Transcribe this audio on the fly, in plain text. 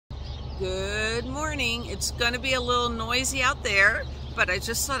Good morning. It's going to be a little noisy out there, but I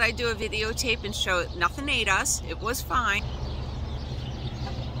just thought I'd do a videotape and show it. Nothing ate us. It was fine.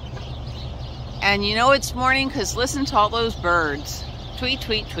 And you know it's morning because listen to all those birds. Tweet,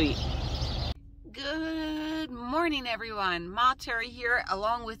 tweet, tweet. Good morning, everyone. Ma Terry here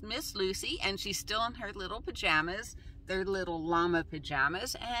along with Miss Lucy, and she's still in her little pajamas. They're little llama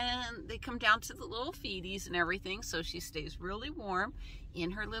pajamas, and they come down to the little feeties and everything, so she stays really warm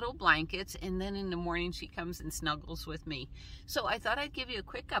in her little blankets, and then in the morning she comes and snuggles with me. So I thought I'd give you a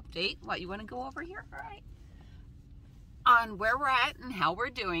quick update. What, you want to go over here? All right. On where we're at and how we're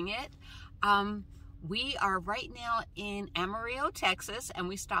doing it. We are right now in Amarillo, Texas, and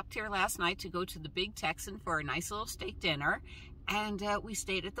we stopped here last night to go to the Big Texan for a nice little steak dinner. And we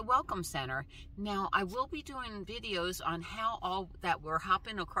stayed at the Welcome Center. Now, I will be doing videos on how all that we're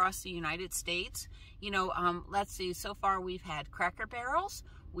hopping across the United States. You know, let's see, so far we've had Cracker Barrels.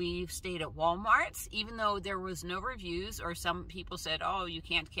 We've stayed at Walmart's, even though there was no reviews, or some people said, oh, you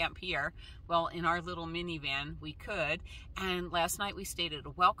can't camp here. Well, in our little minivan, we could. And last night we stayed at a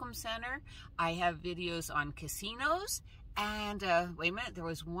Welcome Center. I have videos on casinos. And wait a minute, there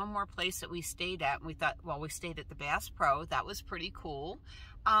was one more place that we stayed at, and we thought, well, we stayed at the Bass Pro. That was pretty cool.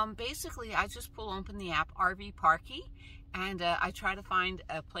 Basically, I just pull open the app RV Parky, and I try to find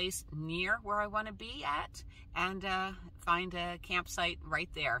a place near where I want to be at, and find a campsite right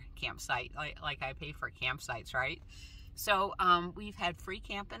there. Campsite, like I pay for campsites, right? So we've had free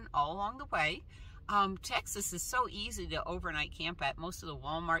camping all along the way. Texas is so easy to overnight camp at. Most of the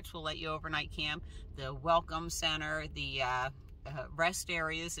Walmarts will let you overnight camp, the Welcome Center, the rest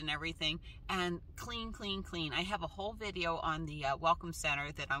areas and everything, and clean, clean, clean. I have a whole video on the Welcome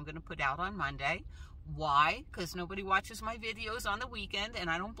Center that I'm going to put out on Monday. Why? Because nobody watches my videos on the weekend, and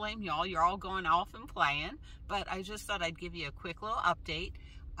I don't blame y'all. You're all going off and playing, but I just thought I'd give you a quick little update.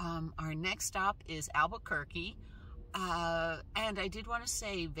 Our next stop is Albuquerque. And I did want to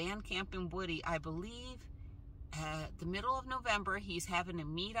say, Van Camp and Woody, I believe the middle of November, he's having a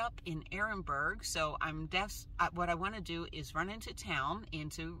meetup in Ehrenberg. So what I want to do is run into town,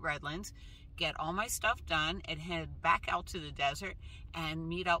 into Redlands, get all my stuff done, and head back out to the desert and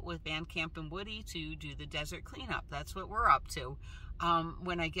meet up with Van Camp and Woody to do the desert cleanup. That's what we're up to.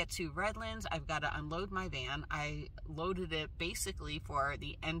 When I get to Redlands, I've got to unload my van. I loaded it basically for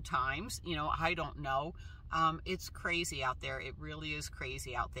the end times. You know, I don't know. It's crazy out there. It really is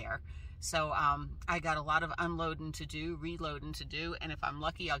crazy out there. So I got a lot of unloading to do, reloading to do, and if I'm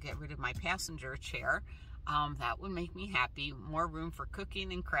lucky, I'll get rid of my passenger chair. That would make me happy. More room for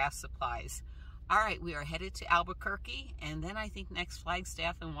cooking and craft supplies. All right, we are headed to Albuquerque, and then I think next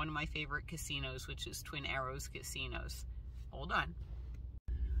Flagstaff and one of my favorite casinos, which is Twin Arrows Casinos. Hold on.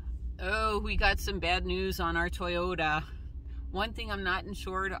 Oh, we got some bad news on our Toyota. One thing I'm not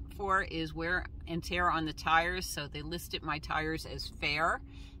insured for is wear and tear on the tires, so they listed my tires as fair.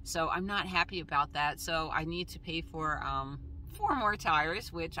 So I'm not happy about that. So I need to pay for 4 more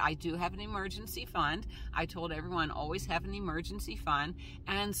tires, which I do have an emergency fund. I told everyone always have an emergency fund,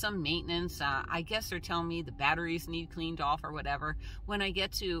 and some maintenance. I guess they're telling me the batteries need cleaned off or whatever. When I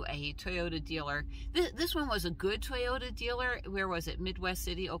get to a Toyota dealer, this one was a good Toyota dealer. Where was it? Midwest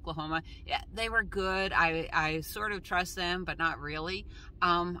City, Oklahoma. Yeah, they were good. I sort of trust them, but not really.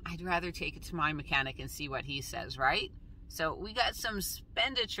 I'd rather take it to my mechanic and see what he says, right? So we got some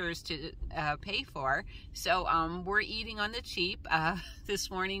expenditures to pay for. So we're eating on the cheap.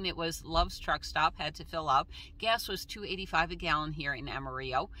 This morning it was Love's Truck Stop, had to fill up. Gas was $2.85 a gallon here in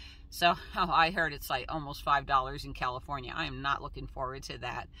Amarillo. So I heard it's like almost $5 in California. I am not looking forward to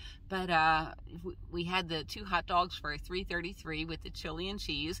that. But we had the 2 hot dogs for $3.33 with the chili and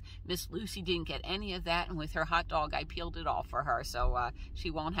cheese. Miss Lucy didn't get any of that, and with her hot dog, I peeled it off for her, so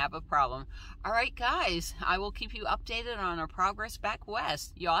she won't have a problem. All right, guys, I will keep you updated on our progress back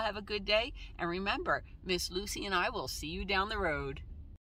west. Y'all have a good day, and remember, Miss Lucy and I will see you down the road.